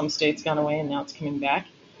has in some states gone away, and now it's coming back.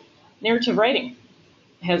 Narrative writing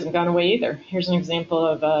hasn't gone away either. Here's an example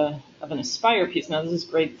of an Aspire piece. Now, this is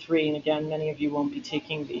grade 3, and again, many of you won't be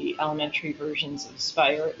taking the elementary versions of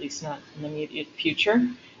Aspire, at least not in the immediate future.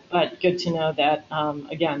 But good to know that,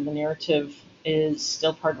 again, the narrative is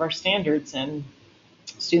still part of our standards, and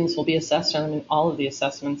students will be assessed on them in all of the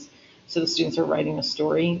assessments. So the students are writing a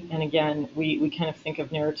story. And again, we kind of think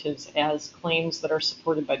of narratives as claims that are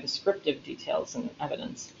supported by descriptive details and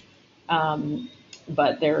evidence.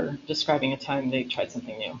 But they're describing a time they tried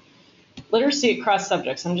something new. Literacy across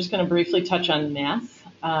subjects. I'm just going to briefly touch on math.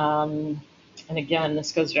 And again,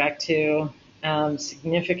 this goes back to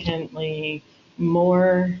significantly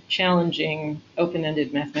more challenging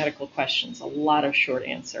open-ended mathematical questions, a lot of short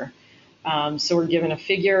answer. So we're given a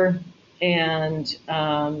figure and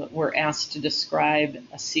we're asked to describe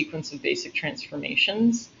a sequence of basic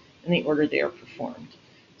transformations in the order they are performed.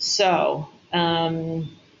 So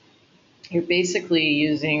you're basically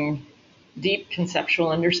using deep conceptual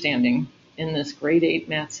understanding in this grade 8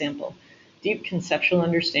 math sample, deep conceptual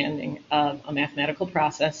understanding of a mathematical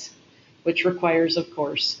process, which requires, of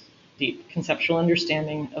course, deep conceptual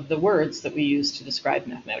understanding of the words that we use to describe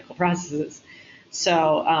mathematical processes.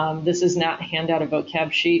 So this is not hand out a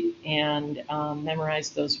vocab sheet and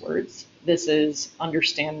memorize those words. This is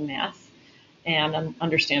understand math and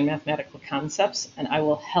understand mathematical concepts, and I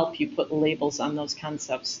will help you put labels on those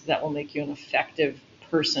concepts that will make you an effective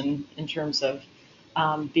person in terms of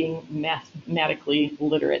being mathematically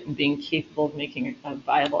literate and being capable of making a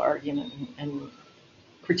viable argument and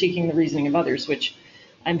critiquing the reasoning of others, which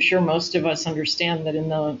I'm sure most of us understand that in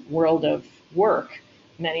the world of work,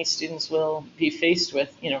 many students will be faced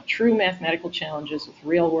with, true mathematical challenges with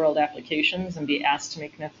real-world applications and be asked to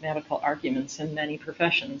make mathematical arguments in many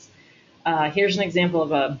professions. Here's an example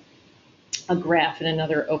of a graph in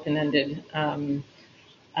another open-ended,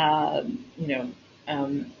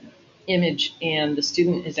 image, and the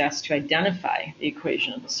student is asked to identify the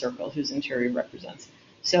equation of the circle whose interior represents.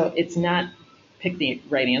 So it's not pick the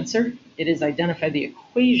right answer, it is identify the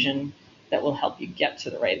equation that will help you get to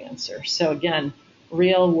the right answer. So again,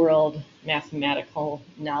 real-world mathematical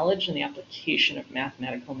knowledge and the application of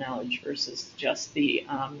mathematical knowledge versus just the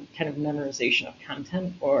kind of memorization of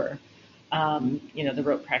content or the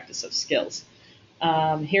rote practice of skills.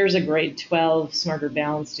 Here's a grade 12, Smarter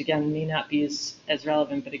Balanced. Again, may not be as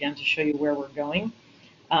relevant, but again, to show you where we're going.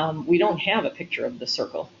 We don't have a picture of the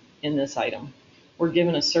circle in this item. We're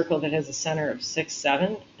given a circle that has a center of 6,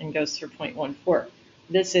 7 and goes through 0.14.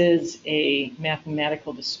 This is a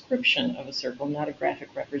mathematical description of a circle, not a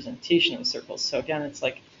graphic representation of a circle. So again, it's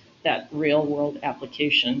like that real world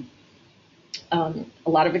application. A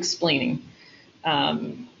lot of explaining.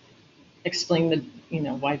 Explain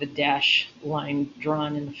why the dash line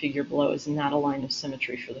drawn in the figure below is not a line of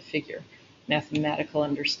symmetry for the figure. Mathematical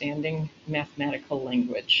understanding, mathematical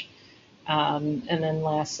language. And then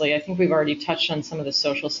lastly, I think we've already touched on some of the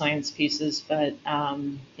social science pieces, but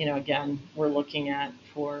again, we're looking at,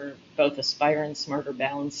 for both Aspire and Smarter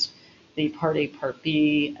Balanced, the Part A, Part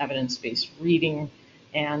B, evidence-based reading,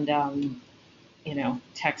 and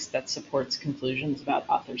text that supports conclusions about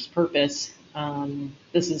author's purpose,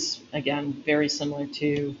 This is, again, very similar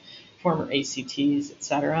to former ACTs, et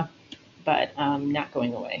cetera, but not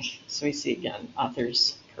going away. So we see, again,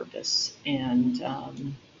 author's purpose and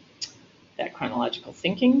that chronological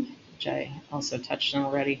thinking, which I also touched on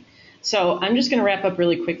already. So I'm just going to wrap up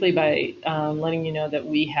really quickly by letting you know that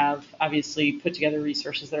we have obviously put together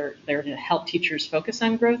resources that are there to help teachers focus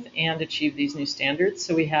on growth and achieve these new standards.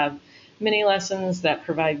 So we have mini lessons that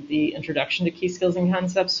provide the introduction to key skills and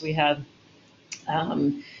concepts. We have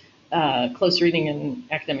close reading and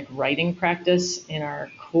academic writing practice in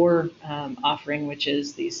our core offering, which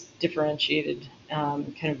is these differentiated,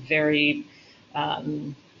 kind of very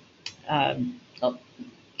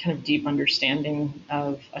kind of deep understanding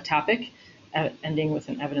of a topic, ending with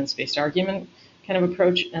an evidence-based argument kind of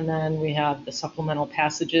approach. And then we have the supplemental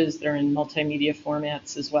passages that are in multimedia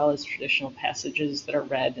formats, as well as traditional passages that are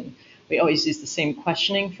read. And we always use the same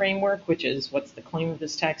questioning framework, which is, what's the claim of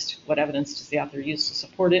this text? What evidence does the author use to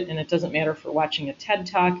support it? And it doesn't matter if we're watching a TED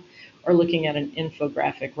Talk or looking at an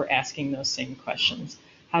infographic, we're asking those same questions.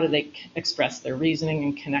 How do they express their reasoning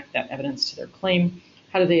and connect that evidence to their claim?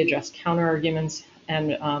 How do they address counterarguments?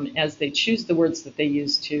 And as they choose the words that they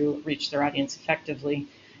use to reach their audience effectively,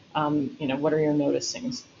 what are your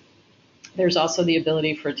noticings? There's also the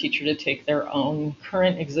ability for a teacher to take their own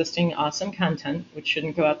current existing awesome content, which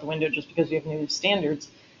shouldn't go out the window just because we have new standards,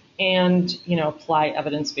 and apply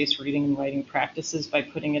evidence-based reading and writing practices by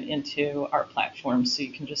putting it into our platform. So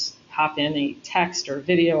you can just pop in a text or a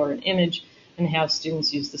video or an image and have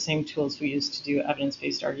students use the same tools we use to do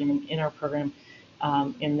evidence-based argument in our program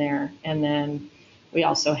in there. And then we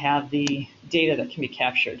also have the data that can be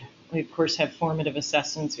captured. We, of course, have formative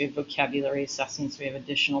assessments, we have vocabulary assessments, we have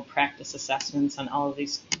additional practice assessments on all of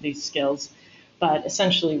these skills. But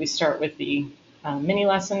essentially, we start with the mini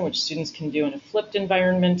lesson, which students can do in a flipped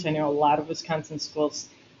environment. I know a lot of Wisconsin schools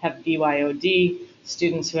have BYOD.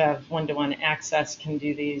 Students who have one-to-one access can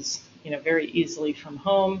do these very easily from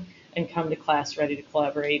home and come to class ready to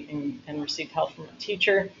collaborate and receive help from a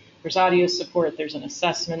teacher. There's audio support, there's an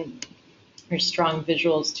assessment, there's strong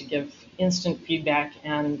visuals to give instant feedback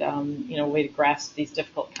and a way to grasp these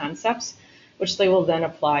difficult concepts, which they will then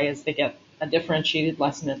apply as they get a differentiated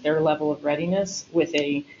lesson at their level of readiness with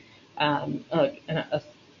a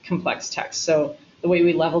complex text. So the way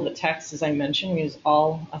we level the text, as I mentioned, we use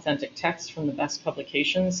all authentic text from the best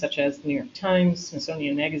publications, such as the New York Times,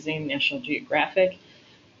 Smithsonian Magazine, National Geographic,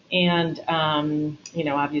 and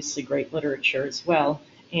obviously great literature as well.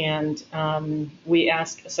 And we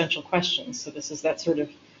ask essential questions. So this is that sort of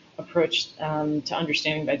approach to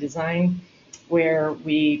understanding by design, where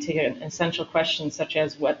we take an essential question such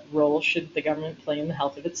as, what role should the government play in the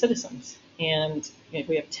health of its citizens? And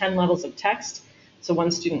we have 10 levels of text. So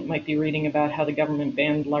one student might be reading about how the government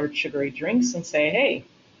banned large sugary drinks and say, hey,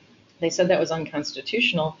 they said that was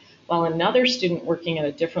unconstitutional, while another student working at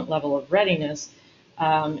a different level of readiness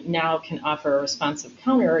now can offer a responsive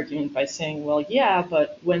counter-argument by saying, well, yeah,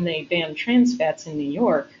 but when they banned trans fats in New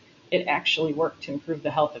York, it actually worked to improve the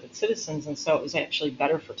health of its citizens, and so it was actually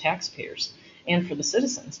better for taxpayers and for the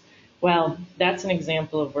citizens. Well, that's an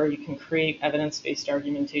example of where you can create evidence-based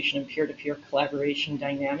argumentation and peer-to-peer collaboration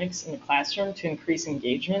dynamics in the classroom to increase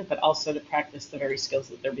engagement, but also to practice the very skills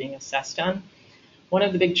that they're being assessed on. One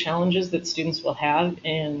of the big challenges that students will have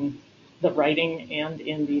in the writing and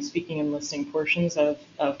in the speaking and listening portions of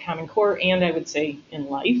Common Core, and I would say in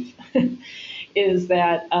life, is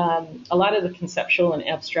that a lot of the conceptual and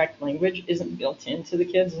abstract language isn't built into the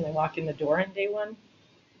kids when they walk in the door on day one,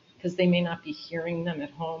 because they may not be hearing them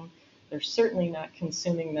at home. They're certainly not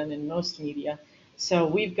consuming them in most media. So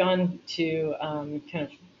we've gone to kind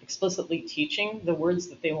of explicitly teaching the words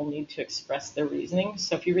that they will need to express their reasoning.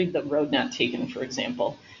 So if you read The Road Not Taken, for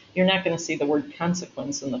example, you're not going to see the word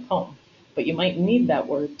consequence in the poem, but you might need that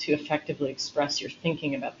word to effectively express your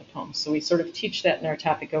thinking about the poem. So we sort of teach that in our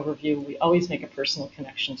topic overview. We always make a personal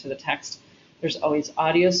connection to the text. There's always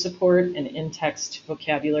audio support and in-text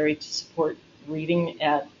vocabulary to support reading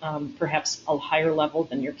at perhaps a higher level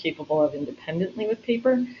than you're capable of independently with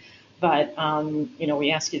paper. But,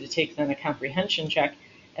 we ask you to take then a comprehension check.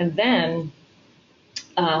 And then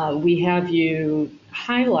we have you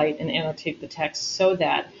highlight and annotate the text so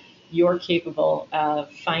that you're capable of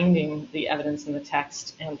finding the evidence in the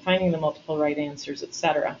text and finding the multiple right answers, et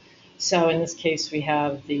cetera. So in this case, we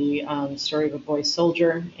have the story of a boy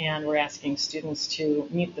soldier, and we're asking students to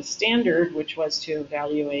meet the standard, which was to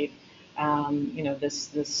evaluate,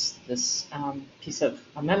 this piece of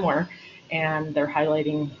a memoir, and they're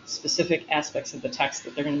highlighting specific aspects of the text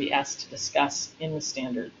that they're going to be asked to discuss in the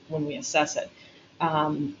standard when we assess it.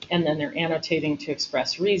 And then they're annotating to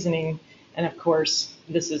express reasoning. And of course,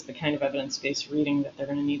 this is the kind of evidence-based reading that they're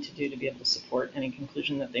going to need to do to be able to support any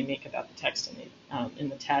conclusion that they make about the text in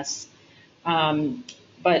the tests.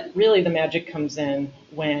 But really the magic comes in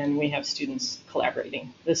when we have students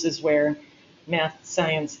collaborating. This is where math,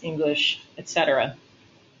 science, English, etc.,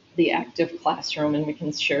 the active classroom, and we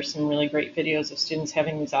can share some really great videos of students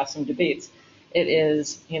having these awesome debates. It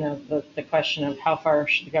is, the question of how far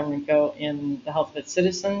should the government go in the health of its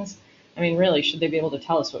citizens? I mean, really, should they be able to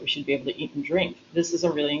tell us what we should be able to eat and drink? This is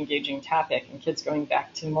a really engaging topic, and kids going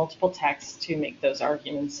back to multiple texts to make those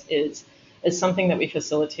arguments is something that we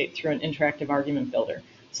facilitate through an interactive argument builder.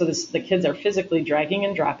 So the kids are physically dragging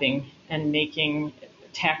and dropping and making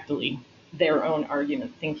tactily their own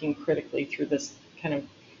argument, thinking critically through this kind of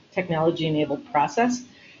technology-enabled process.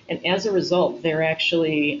 And as a result, they're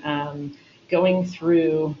actually going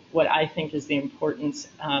through what I think is the importance,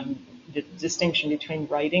 the distinction between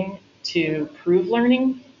writing to prove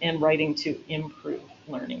learning and writing to improve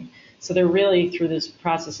learning. So they're really, through this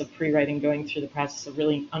process of pre-writing, going through the process of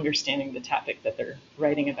really understanding the topic that they're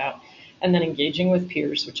writing about, and then engaging with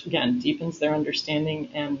peers, which again deepens their understanding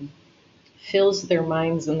and fills their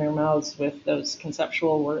minds and their mouths with those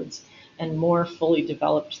conceptual words and more fully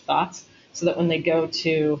developed thoughts, so that when they go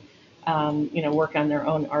to work on their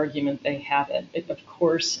own argument, they have it. It, of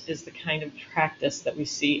course, is the kind of practice that we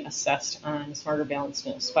see assessed on Smarter, Balanced,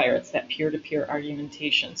 and Aspire. It's that peer-to-peer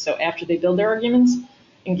argumentation. So after they build their arguments,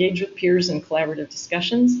 engage with peers in collaborative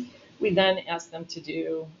discussions, we then ask them to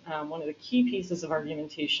do one of the key pieces of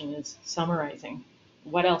argumentation is summarizing.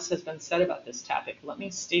 What else has been said about this topic? Let me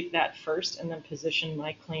state that first and then position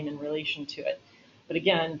my claim in relation to it. But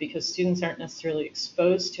again, because students aren't necessarily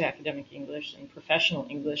exposed to academic English and professional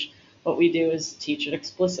English, what we do is teach it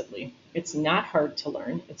explicitly. It's not hard to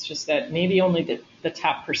learn. It's just that maybe only the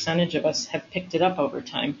top percentage of us have picked it up over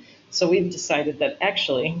time. So we've decided that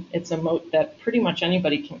actually it's a moat that pretty much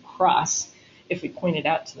anybody can cross if we point it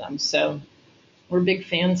out to them. So we're big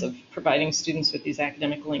fans of providing students with these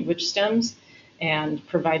academic language stems and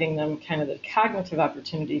providing them kind of the cognitive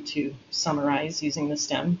opportunity to summarize using the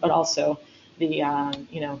STEM, but also the,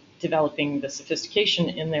 developing the sophistication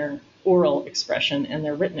in their oral expression and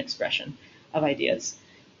their written expression of ideas.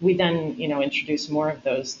 We then, introduce more of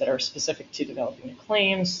those that are specific to developing the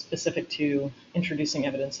claims, specific to introducing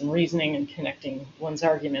evidence and reasoning and connecting one's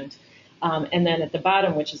argument. And then at the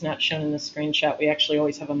bottom, which is not shown in the screenshot, we actually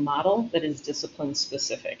always have a model that is discipline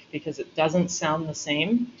specific, because it doesn't sound the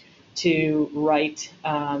same to write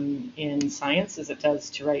in science as it does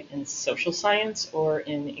to write in social science or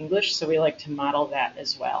in English. So we like to model that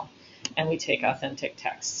as well. And we take authentic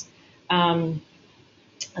texts.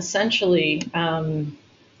 Essentially,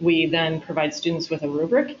 we then provide students with a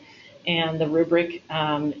rubric, and the rubric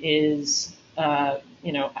is,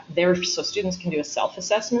 there so students can do a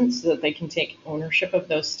self-assessment so that they can take ownership of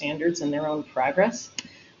those standards and their own progress.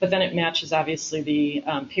 But then it matches, obviously, the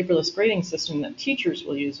paperless grading system that teachers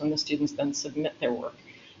will use when the students then submit their work.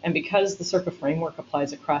 And because the CERCA framework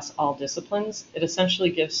applies across all disciplines, it essentially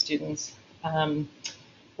gives students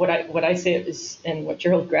what I say is, and what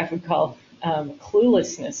Gerald Graff would call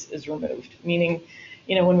cluelessness is removed. Meaning,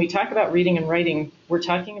 when we talk about reading and writing, we're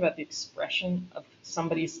talking about the expression of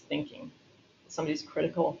somebody's thinking, somebody's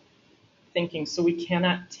critical thinking. So we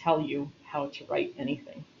cannot tell you how to write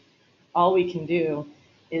anything. All we can do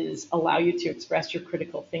is allow you to express your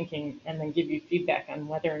critical thinking and then give you feedback on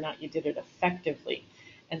whether or not you did it effectively.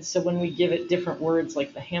 And so when we give it different words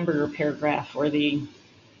like the hamburger paragraph or the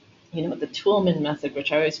Toolman method,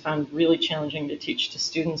 which I always found really challenging to teach to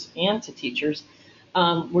students and to teachers,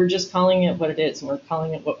 we're just calling it what it is, and we're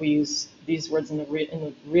calling it what we use these words in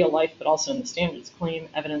the real life, but also in the standards: claim,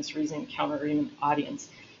 evidence, reasoning, counter-argument, audience.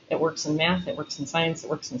 It works in math, it works in science, it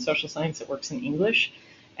works in social science, it works in English.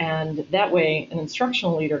 And that way, an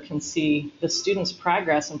instructional leader can see the student's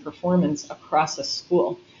progress and performance across a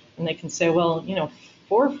school. And they can say, well,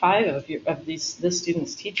 4 or 5 of this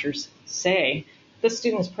student's teachers say this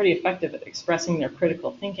student is pretty effective at expressing their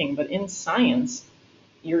critical thinking, but in science,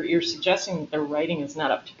 you're suggesting that their writing is not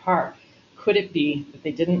up to par. Could it be that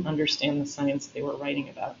they didn't understand the science they were writing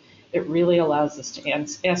about? It really allows us to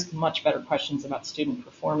ask much better questions about student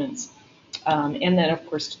performance. And then, of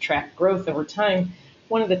course, to track growth over time.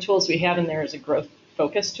 One of the tools we have in there is a growth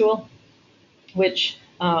focus tool, which,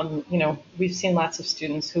 we've seen lots of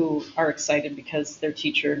students who are excited because their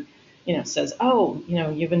teacher, says, oh, you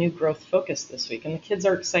have a new growth focus this week. And the kids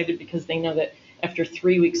are excited because they know that after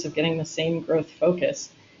 3 weeks of getting the same growth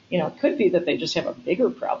focus, it could be that they just have a bigger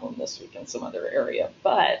problem this week in some other area.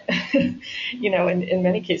 But, in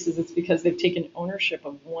many cases, it's because they've taken ownership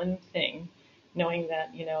of one thing, knowing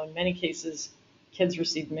that, in many cases, kids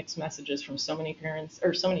receive mixed messages from so many parents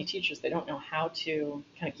or so many teachers, they don't know how to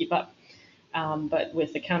kind of keep up. But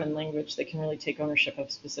with the common language, they can really take ownership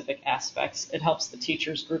of specific aspects. It helps the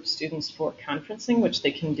teachers group students for conferencing, which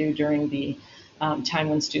they can do during the time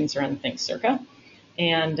when students are on ThinkCERCA.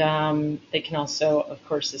 And they can also, of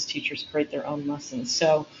course, as teachers, create their own lessons.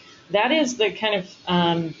 So that is the kind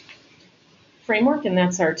of framework, and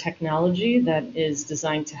that's our technology that is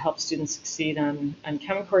designed to help students succeed on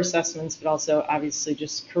Common Core assessments, but also obviously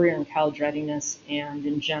just career and college readiness and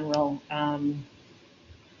in general,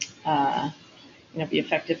 be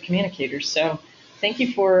effective communicators. So thank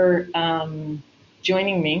you for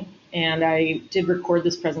joining me. And I did record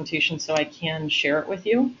this presentation so I can share it with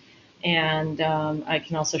you. And I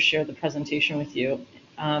can also share the presentation with you.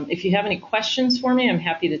 If you have any questions for me, I'm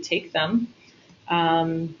happy to take them.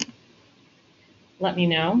 Let me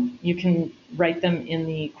know. You can write them in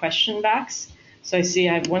the question box. So I see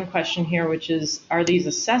I have one question here, which is, are these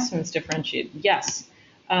assessments differentiated? Yes.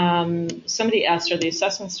 Somebody asked, are the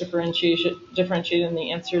assessments differentiated? And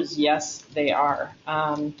the answer is yes, they are.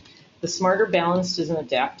 The Smarter Balanced is an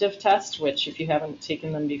adaptive test, which if you haven't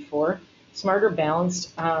taken them before, Smarter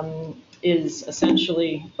Balanced is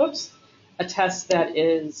essentially, a test that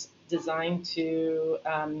is designed to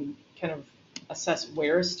kind of assess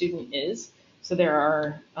where a student is. So there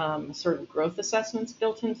are sort of growth assessments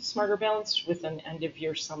built into Smarter Balanced with an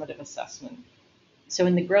end-of-year summative assessment. So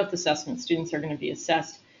in the growth assessment, students are going to be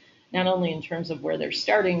assessed not only in terms of where they're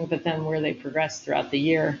starting, but then where they progress throughout the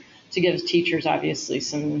year to give teachers obviously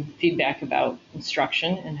some feedback about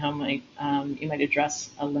instruction and how you might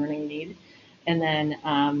address a learning need. And then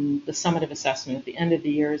the summative assessment at the end of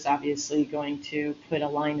the year is obviously going to put a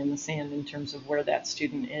line in the sand in terms of where that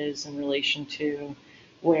student is in relation to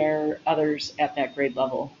where others at that grade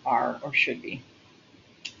level are or should be.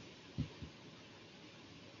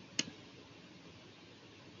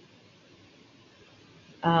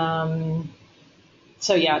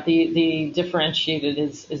 So yeah, the differentiated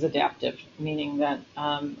is adaptive, meaning that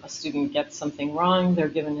a student gets something wrong, they're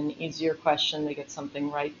given an easier question, they get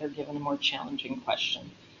something right, they're given a more challenging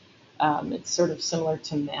question. It's sort of similar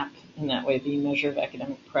to MAP in that way, the measure of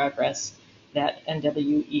academic progress that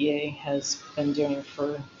NWEA has been doing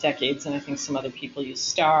for decades, and I think some other people use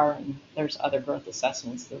STAR, and there's other growth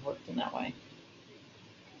assessments that have worked in that way.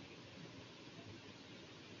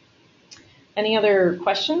 Any other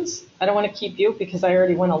questions? I don't want to keep you because I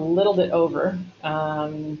already went a little bit over.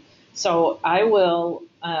 So I will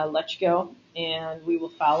let you go, and we will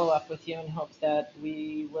follow up with you and hope that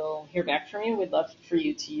we will hear back from you. We'd love for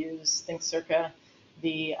you to use ThinkCERCA,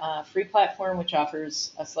 the free platform, which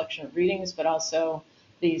offers a selection of readings, but also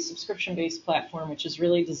the subscription-based platform, which is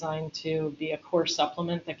really designed to be a core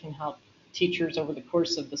supplement that can help teachers over the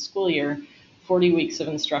course of the school year, 40 weeks of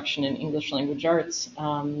instruction in English language arts,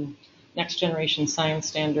 next generation science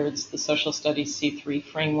standards, the social studies C3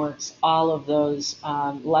 frameworks, all of those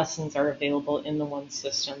lessons are available in the one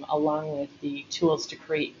system, along with the tools to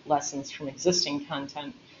create lessons from existing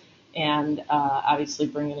content and obviously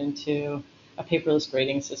bring it into a paperless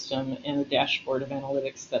grading system and a dashboard of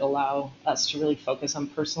analytics that allow us to really focus on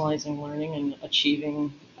personalizing learning and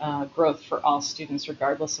achieving growth for all students,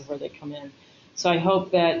 regardless of where they come in. So I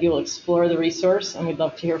hope that you'll explore the resource, and we'd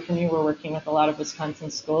love to hear from you. We're working with a lot of Wisconsin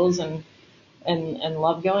schools and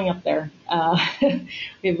love going up there.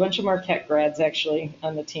 We have a bunch of Marquette grads actually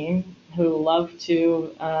on the team who love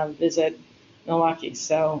to visit Milwaukee.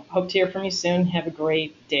 So hope to hear from you soon. Have a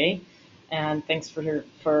great day, and thanks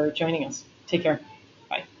for joining us. Take care.